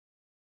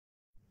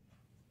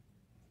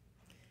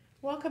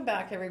Welcome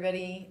back,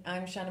 everybody.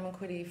 I'm Shanon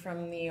McQuitty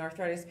from the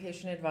Arthritis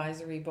Patient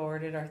Advisory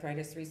Board at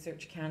Arthritis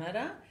Research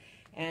Canada,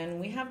 and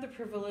we have the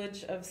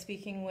privilege of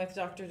speaking with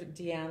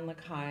Dr.Diane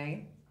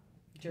Lacaille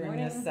during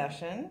this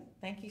session.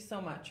 Thank you so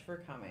much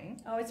for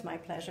coming. Oh, it's my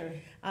pleasure.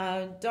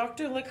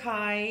 Dr.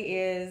 Lacaille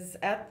is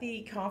at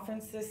the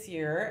conference this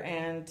year,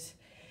 and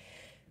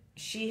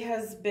she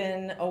has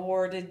been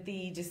awarded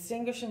the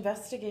Distinguished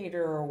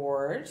Investigator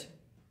Award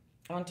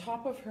on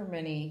top of her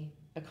many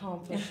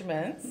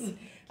accomplishments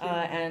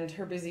and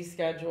her busy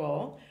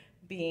schedule,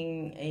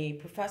 being a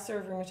professor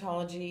of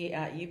rheumatology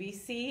at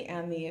UBC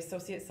and the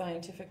associate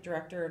scientific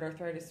director at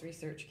Arthritis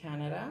Research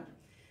Canada.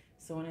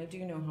 So, and I do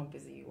know how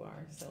busy you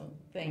are, so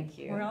thank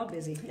you. We're all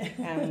busy.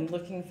 And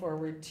looking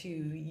forward to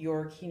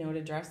your keynote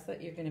address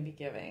that you're going to be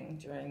giving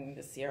during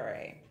the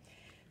CRA.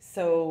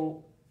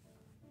 So,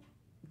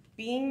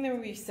 being the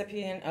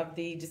recipient of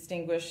the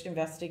Distinguished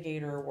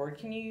Investigator Award,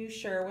 can you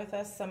share with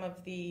us some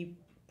of the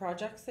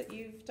projects that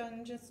you've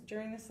done just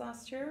during this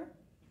last year?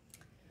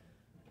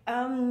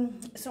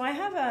 So I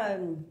have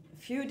a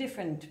few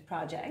different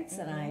projects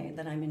that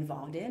I'm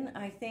involved in.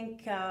 I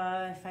think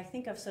if I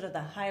think of sort of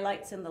the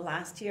highlights in the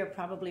last year,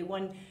 probably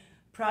one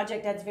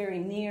project that's very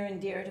near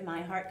and dear to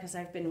my heart because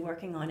I've been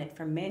working on it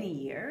for many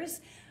years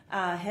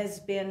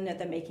has been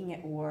the Making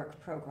It Work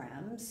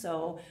program.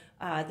 So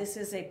this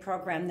is a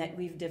program that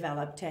we've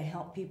developed to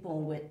help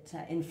people with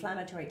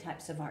inflammatory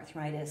types of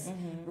arthritis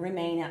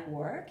remain at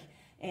work.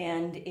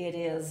 And it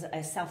is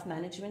a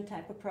self-management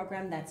type of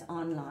program that's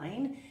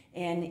online,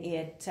 and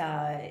it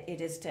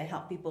is to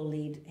help people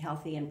lead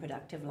healthy and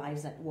productive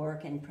lives at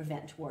work and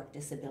prevent work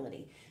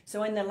disability.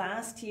 So in the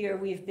last year,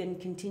 we've been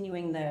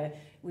continuing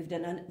we've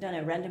done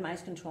a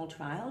randomized control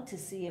trial to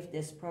see if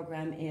this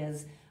program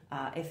is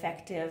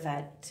effective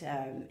at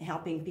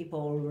helping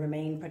people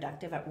remain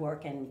productive at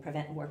work and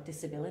prevent work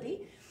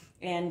disability.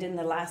 And in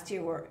the last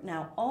year, we're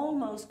now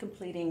almost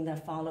completing the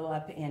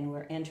follow-up, and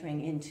we're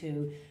entering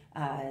into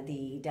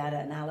the data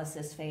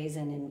analysis phase.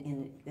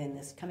 And in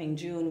this coming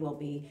June will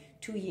be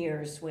 2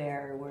 years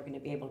where we're going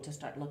to be able to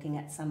start looking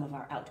at some of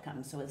our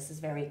outcomes. So this is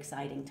a very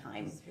exciting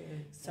time.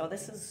 So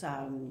this is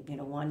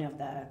one of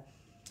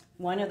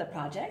the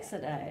projects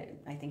that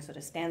I think sort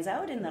of stands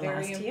out in the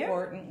last year. Very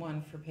important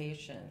one for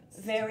patients.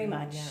 Very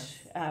much.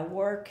 Yes.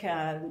 Work,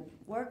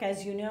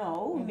 as you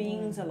know,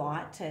 means a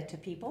lot to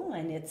people,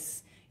 and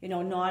it's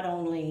not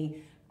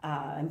only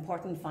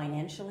important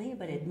financially,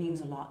 but it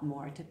means a lot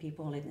more to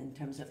people in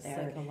terms of their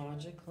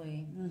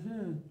psychologically,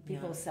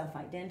 people's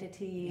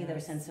self-identity, their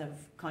sense of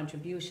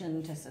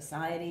contribution to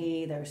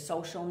society, their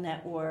social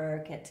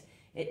network.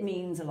 It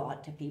means a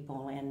lot to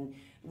people, and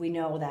we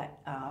know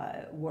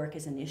that work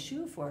is an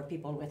issue for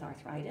people with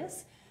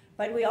arthritis.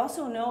 But we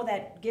also know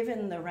that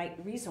given the right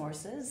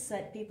resources,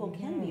 that people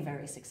can be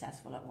very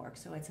successful at work.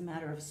 So it's a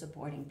matter of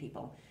supporting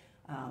people.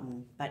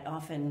 But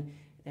often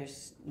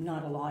there's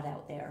not a lot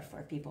out there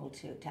for people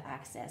to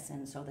access,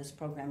 and so this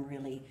program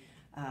really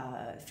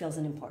fills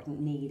an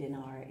important need in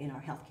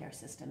our healthcare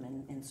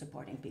system in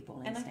supporting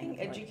people. And I think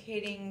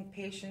educating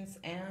patients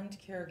and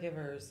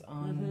caregivers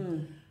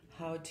on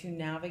how to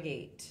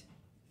navigate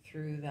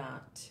through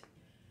that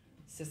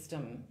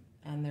system,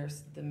 and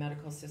there's the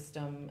medical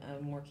system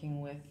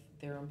working with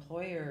their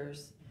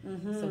employers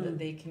so that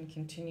they can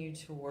continue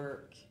to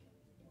work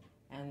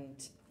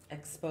and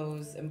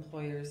expose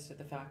employers to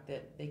the fact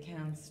that they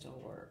can still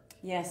work.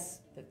 Yes.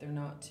 That they're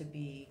not to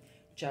be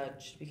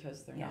judged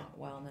because they're not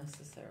well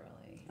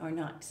necessarily. Or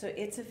not. So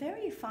it's a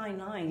very fine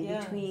line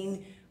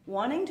between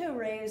wanting to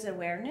raise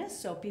awareness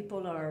so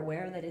people are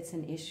aware that it's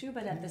an issue,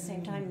 but at the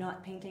same time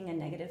not painting a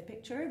negative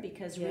picture,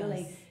 because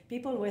really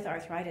people with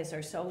arthritis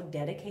are so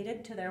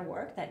dedicated to their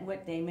work that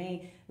what they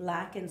may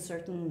lack in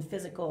certain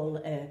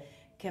physical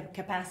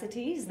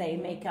capacities, they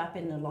make up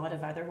in a lot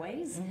of other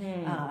ways.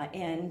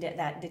 And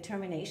that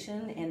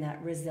determination and that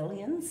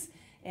resilience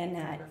and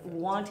that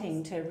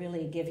wanting to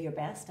really give your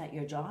best at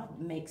your job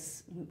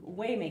makes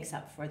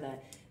up for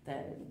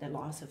the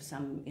loss of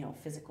some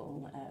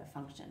physical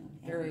function.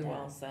 Very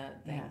well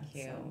said. Thank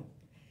you. So.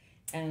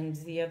 And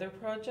the other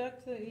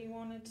project that you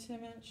wanted to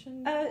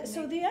mention?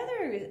 So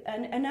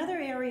another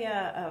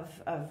area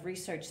of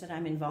research that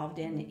I'm involved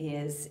in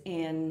is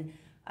in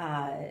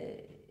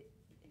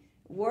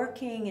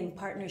working in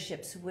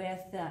partnerships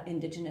with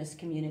Indigenous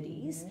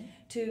communities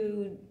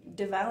to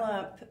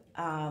develop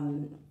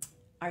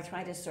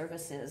arthritis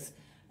services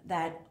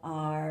that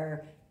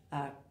are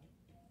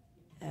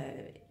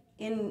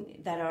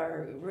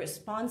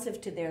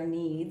responsive to their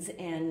needs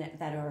and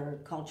that are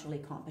culturally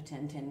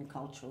competent and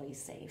culturally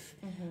safe.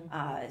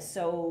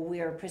 So we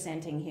are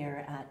presenting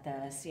here at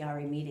the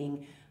CRA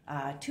meeting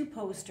 2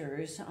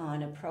 posters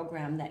on a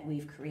program that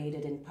we've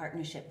created in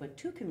partnership with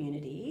 2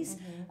 communities,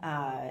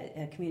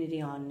 a community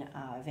on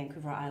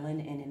Vancouver Island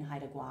and in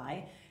Haida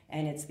Gwaii,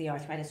 and it's the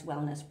Arthritis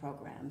Wellness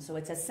Program. So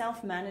it's a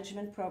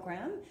self-management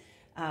program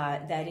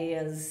that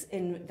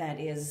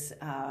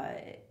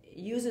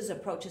uses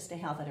approaches to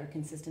health that are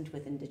consistent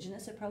with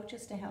Indigenous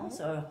approaches to health,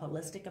 so a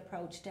holistic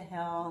approach to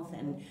health,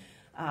 and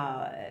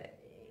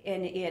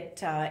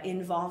it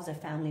involves a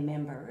family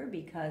member,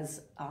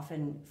 because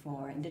often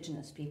for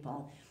Indigenous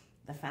people,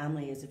 the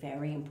family is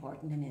very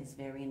important and is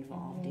very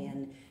involved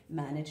in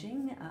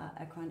managing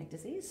a chronic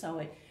disease.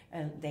 So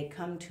they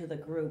come to the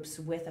groups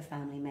with a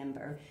family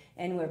member,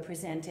 and we're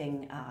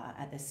presenting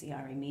at the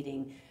CRA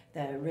meeting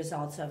the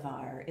results of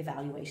our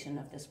evaluation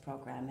of this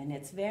program, and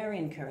it's very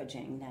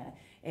encouraging.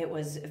 It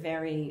was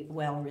very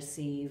well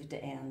received,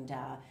 and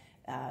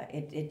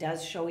it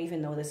does show,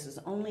 even though this is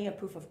only a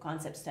proof of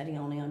concept study,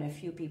 only on a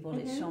few people,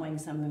 it's showing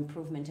some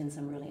improvement in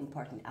some really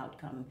important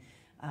outcome.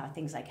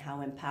 Things like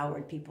how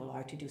empowered people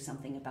are to do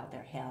something about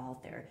their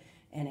health,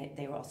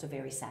 they were also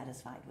very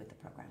satisfied with the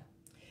program.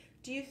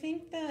 Do you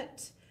think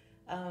that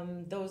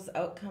those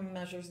outcome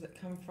measures that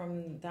come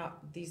from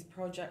these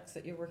projects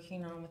that you're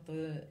working on with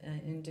the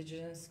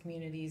Indigenous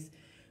communities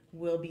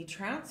will be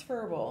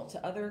transferable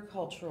to other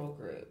cultural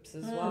groups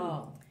as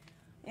well?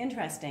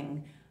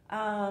 Interesting.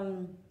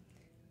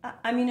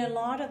 I mean, a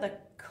lot of the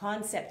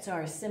concepts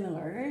are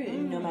similar,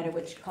 no matter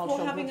which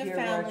cultural group you're working with. Having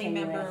a family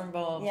member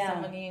involved,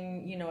 somebody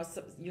in,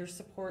 your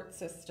support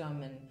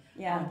system, and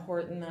how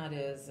important that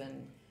is.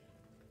 And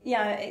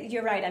yeah,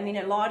 you're right. I mean,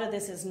 a lot of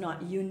this is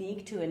not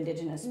unique to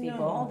Indigenous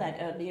people.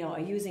 That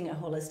using a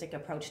holistic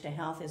approach to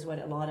health is what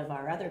a lot of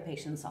our other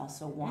patients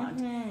also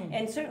want.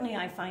 And certainly,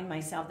 I find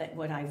myself that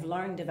what I've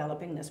learned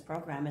developing this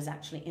program has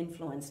actually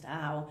influenced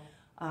how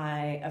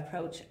I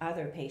approach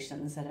other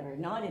patients that are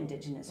not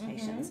Indigenous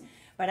patients.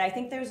 But I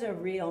think there's a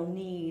real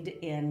need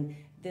in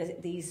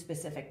these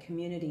specific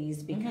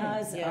communities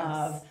because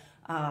of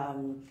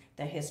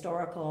the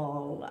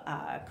historical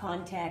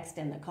context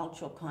and the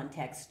cultural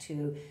context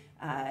to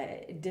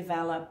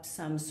develop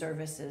some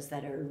services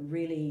that are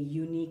really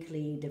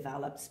uniquely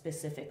developed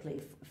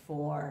specifically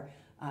for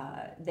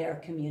their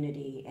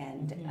community,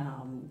 and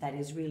that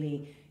is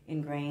really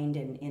ingrained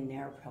in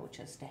their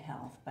approaches to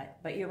health.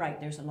 But you're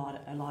right, there's a lot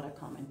of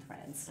common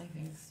threads. I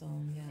think so,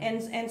 yeah.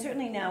 And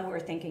certainly now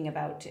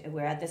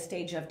we're at the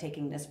stage of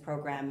taking this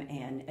program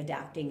and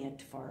adapting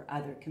it for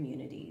other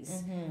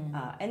communities.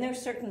 And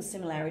there's certain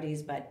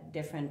similarities, but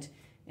different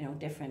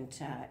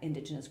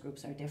Indigenous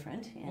groups are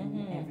different,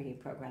 and every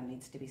program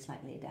needs to be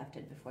slightly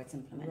adapted before it's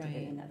implemented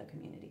in another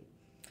community.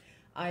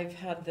 I've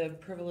had the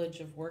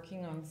privilege of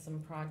working on some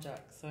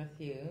projects with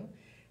you,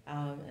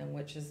 and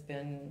which has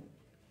been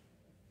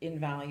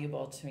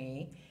invaluable to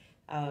me.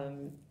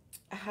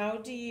 How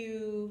do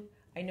you,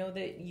 I know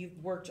that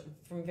you've worked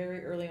from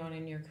very early on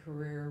in your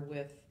career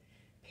with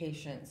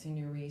patients in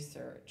your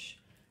research.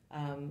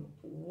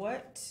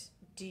 What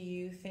do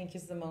you think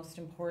is the most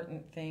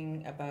important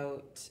thing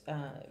about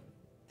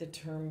the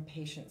term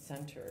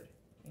patient-centered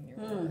in your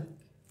work?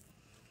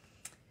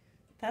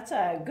 That's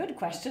a good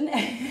question.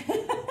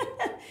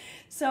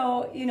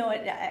 So,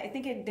 I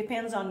think it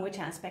depends on which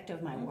aspect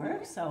of my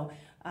work. So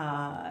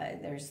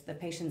there's the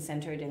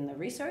patient-centered in the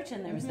research,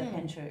 and there's the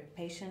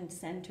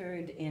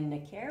patient-centered in the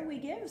care we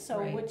give.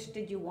 So which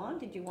did you want?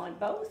 Did you want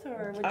both,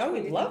 or which? I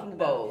would love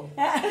both.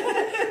 Yeah,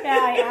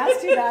 I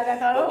asked you that. I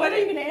thought, what are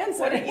you going to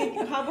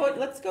answer? How about,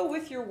 let's go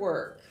with your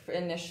work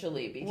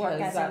initially, because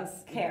work as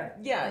in care.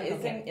 Yeah,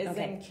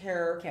 in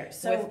care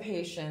with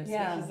patients,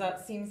 because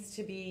that seems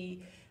to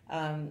be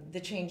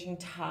the changing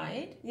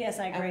tide. Yes,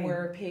 I agree. And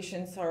where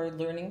patients are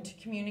learning to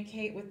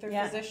communicate with their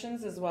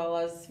physicians, as well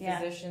as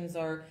physicians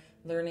are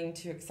learning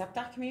to accept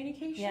that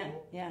communication.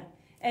 Yeah.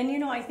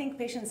 And I think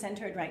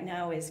patient-centered right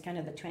now is kind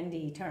of the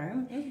trendy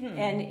term,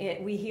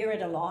 and we hear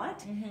it a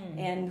lot,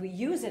 and we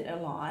use it a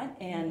lot,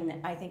 and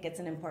I think it's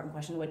an important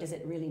question. What does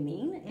it really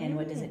mean, and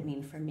what does it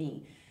mean for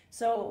me?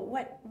 So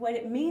what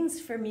it means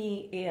for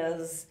me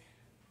is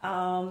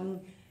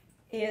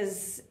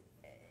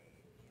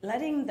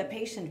letting the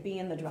patient be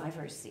in the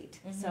driver's seat.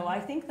 So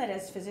I think that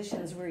as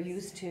physicians, we're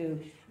used to,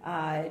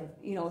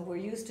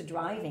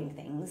 driving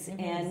things,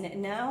 and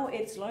now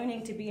it's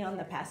learning to be on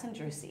the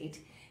passenger seat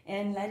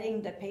and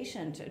letting the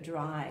patient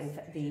drive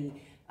the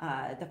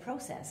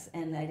process,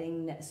 and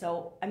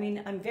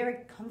I'm very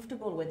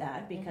comfortable with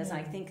that, because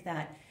I think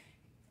that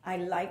I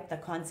like the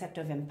concept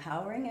of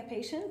empowering a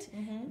patient,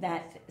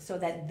 so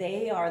that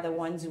they are the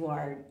ones who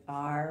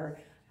are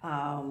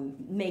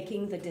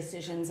making the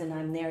decisions, and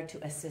I'm there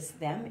to assist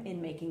them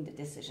in making the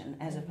decision,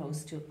 as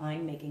opposed to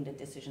I'm making the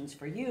decisions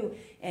for you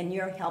and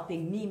you're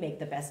helping me make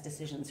the best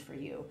decisions for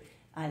you.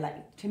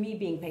 To me,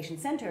 being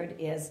patient-centered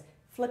is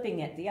flipping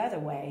it the other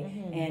way,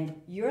 and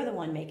you're the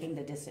one making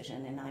the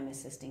decision and I'm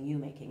assisting you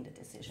making the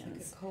decisions.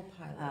 It's like a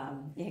co-pilot.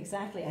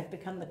 Exactly. I've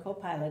become the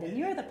co-pilot and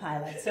you're the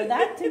pilot. So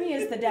that to me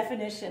is the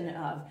definition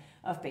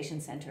of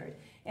patient-centered.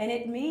 And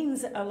it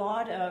means a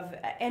lot of,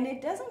 and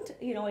it doesn't,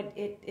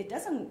 it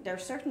doesn't, there are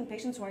certain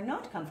patients who are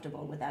not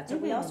comfortable with that. So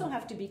we also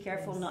have to be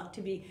careful not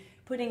to be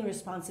putting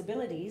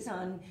responsibilities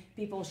on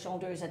people's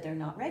shoulders that they're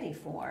not ready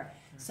for.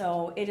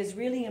 So it is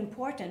really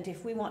important,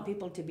 if we want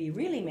people to be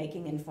really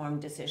making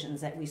informed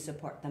decisions, that we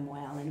support them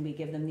well and we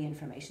give them the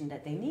information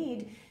that they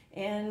need,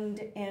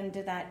 and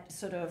that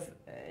sort of,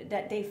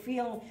 that they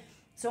feel,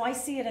 so I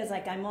see it as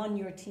like I'm on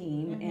your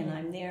team and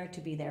I'm there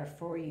to be there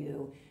for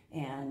you,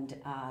 and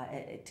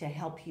to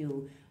help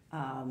you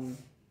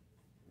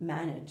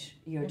manage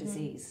your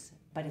disease,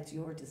 but it's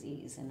your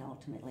disease, and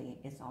ultimately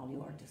it's all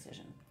your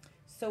decision.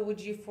 So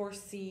would you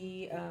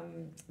foresee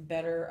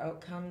better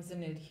outcomes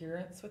and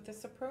adherence with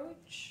this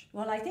approach?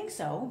 Well, I think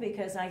so,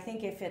 because I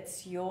think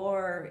if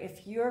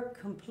you're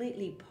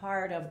completely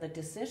part of the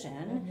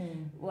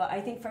decision, well,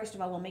 I think first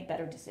of all, we'll make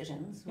better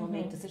decisions. We'll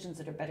make decisions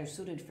that are better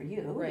suited for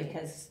you,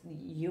 because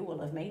you will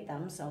have made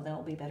them, so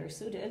they'll be better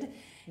suited.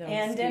 No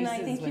and then I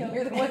think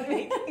you're the one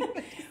making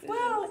the decisions.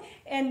 Well,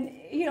 and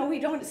we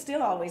don't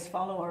still always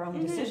follow our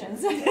own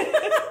decisions.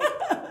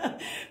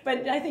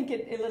 But I think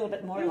it a little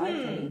bit more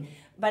likely.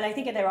 But I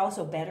think they're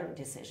also better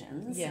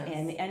decisions. Yes.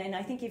 And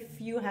I think if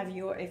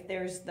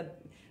there's the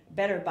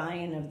better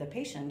buy-in of the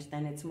patient,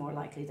 then it's more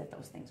likely that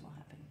those things will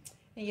happen.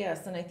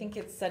 Yes, and I think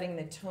it's setting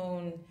the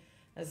tone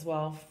as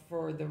well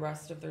for the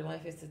rest of their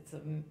life. It's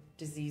a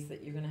disease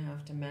that you're going to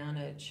have to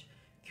manage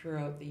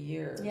throughout the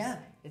years. Yeah.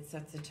 It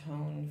sets a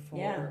tone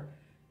for,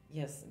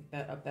 yes,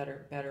 a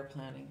better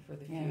planning for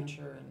the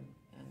future and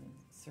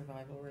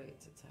survival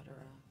rates, etc.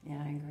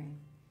 Yeah, I agree.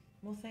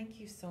 Well, thank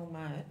you so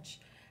much.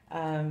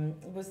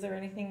 Was there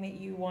anything that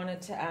you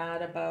wanted to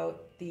add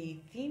about the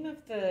theme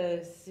of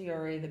the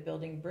CRA, the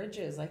building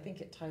bridges? I think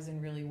it ties in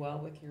really well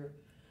with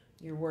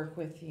your work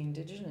with the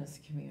Indigenous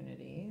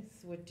communities.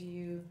 What do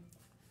you?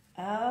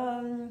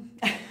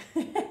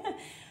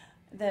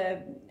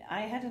 The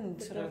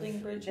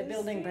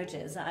building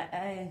bridges.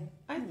 I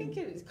think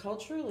it is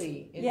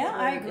culturally.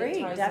 I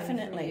agree.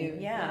 Definitely.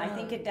 Yeah, I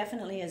think it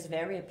definitely is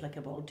very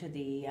applicable to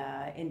the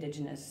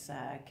Indigenous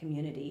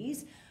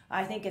communities.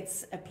 I think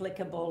it's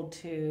applicable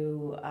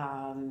to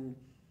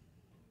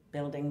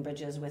building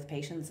bridges with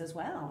patients as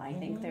well. I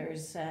think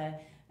there's a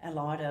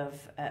lot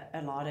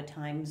of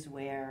times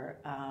where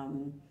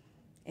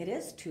it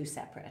is too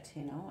separate.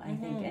 I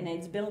think, and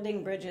it's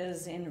building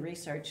bridges in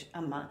research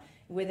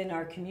within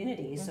our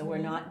community. So we're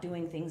not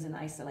doing things in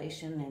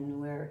isolation,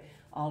 and we're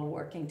all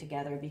working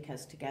together,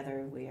 because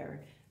together we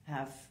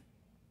have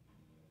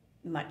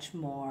much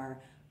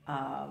more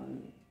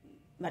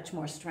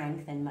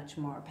strength and much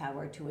more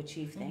power to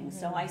achieve things.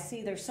 So I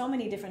see there's so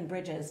many different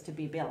bridges to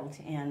be built,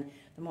 and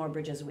the more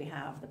bridges we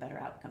have, the better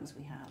outcomes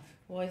we have.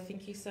 Well, I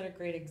think you set a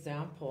great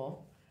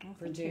example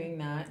for doing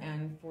that,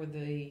 and for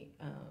the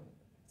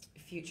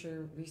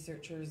future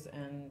researchers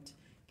and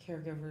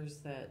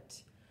caregivers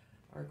that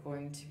are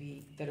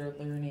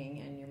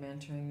learning, and you're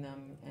mentoring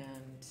them,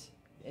 and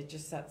it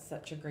just sets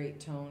such a great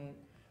tone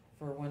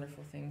for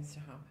wonderful things to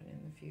happen in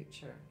the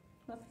future.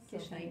 Well,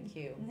 thank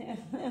you.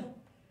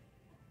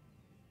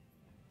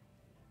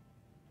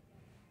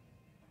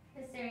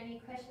 Is there any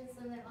questions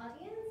from the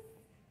audience?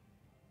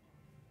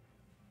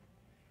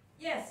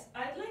 Yes,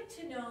 I'd like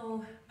to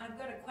know, I've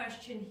got a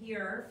question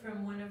here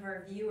from one of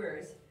our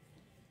viewers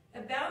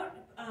about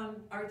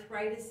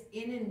arthritis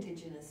in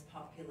Indigenous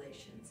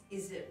populations.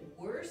 Is it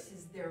worse?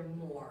 Is there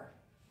more?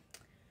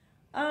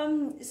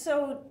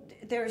 So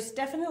there's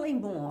definitely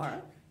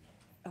more.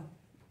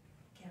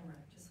 Camera,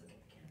 just look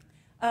at the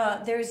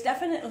camera. There's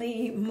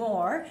definitely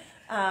more.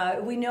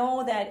 We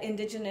know that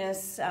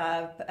Indigenous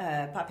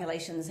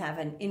populations have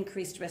an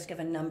increased risk of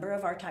a number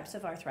of our types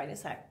of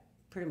arthritis,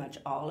 pretty much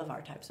all of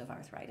our types of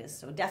arthritis.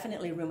 So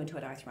definitely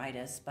rheumatoid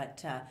arthritis,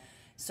 but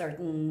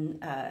certain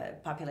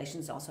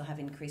populations also have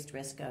increased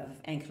risk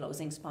of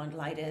ankylosing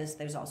spondylitis.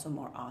 There's also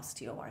more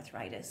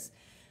osteoarthritis.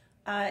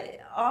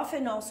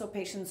 Often also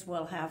patients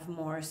will have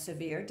more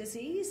severe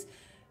disease,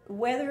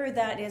 whether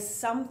that is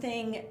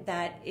something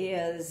that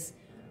is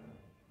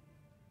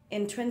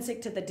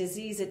intrinsic to the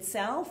disease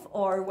itself,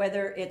 or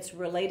whether it's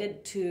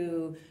related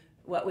to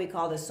what we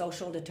call the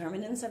social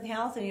determinants of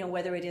health, and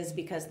whether it is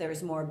because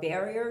there's more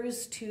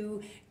barriers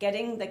to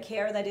getting the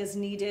care that is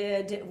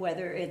needed,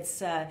 whether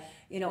it's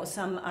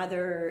some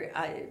other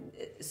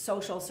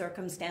social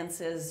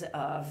circumstances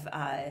of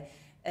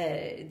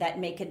that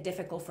make it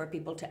difficult for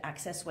people to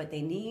access what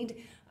they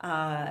need,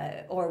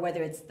 or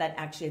whether it's that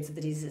actually it's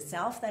the disease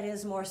itself that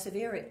is more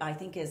severe, I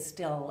think is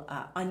still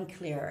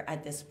unclear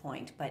at this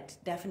point. But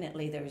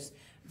definitely there's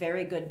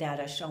very good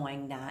data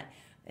showing that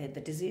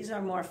the diseases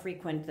are more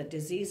frequent, the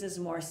disease is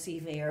more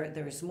severe,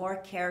 there's more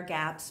care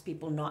gaps,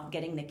 people not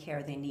getting the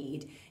care they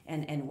need,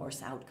 and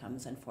worse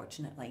outcomes,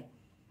 unfortunately.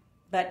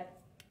 But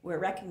we're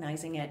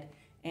recognizing it,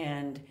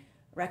 and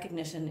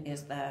recognition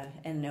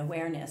and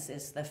awareness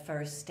is the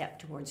first step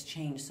towards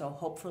change. So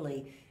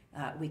hopefully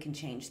we can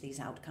change these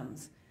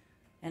outcomes.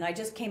 And I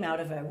just came out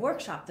of a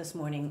workshop this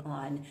morning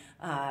on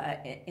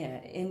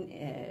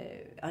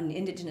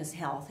Indigenous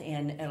health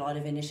and a lot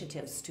of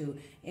initiatives to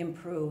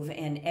improve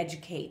and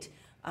educate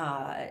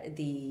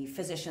the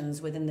physicians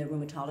within the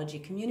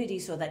rheumatology community,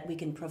 so that we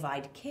can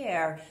provide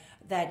care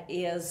that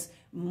is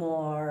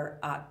more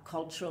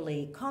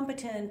culturally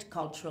competent,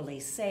 culturally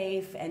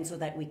safe, and so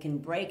that we can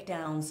break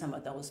down some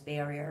of those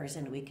barriers,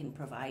 and we can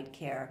provide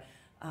care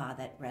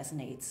that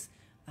resonates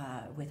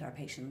with our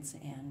patients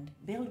and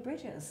build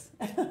bridges.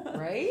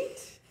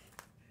 Right?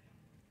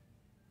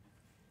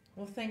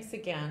 Well, thanks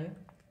again,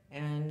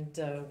 and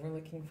we're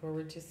looking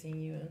forward to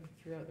seeing you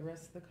throughout the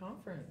rest of the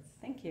conference.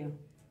 Thank you.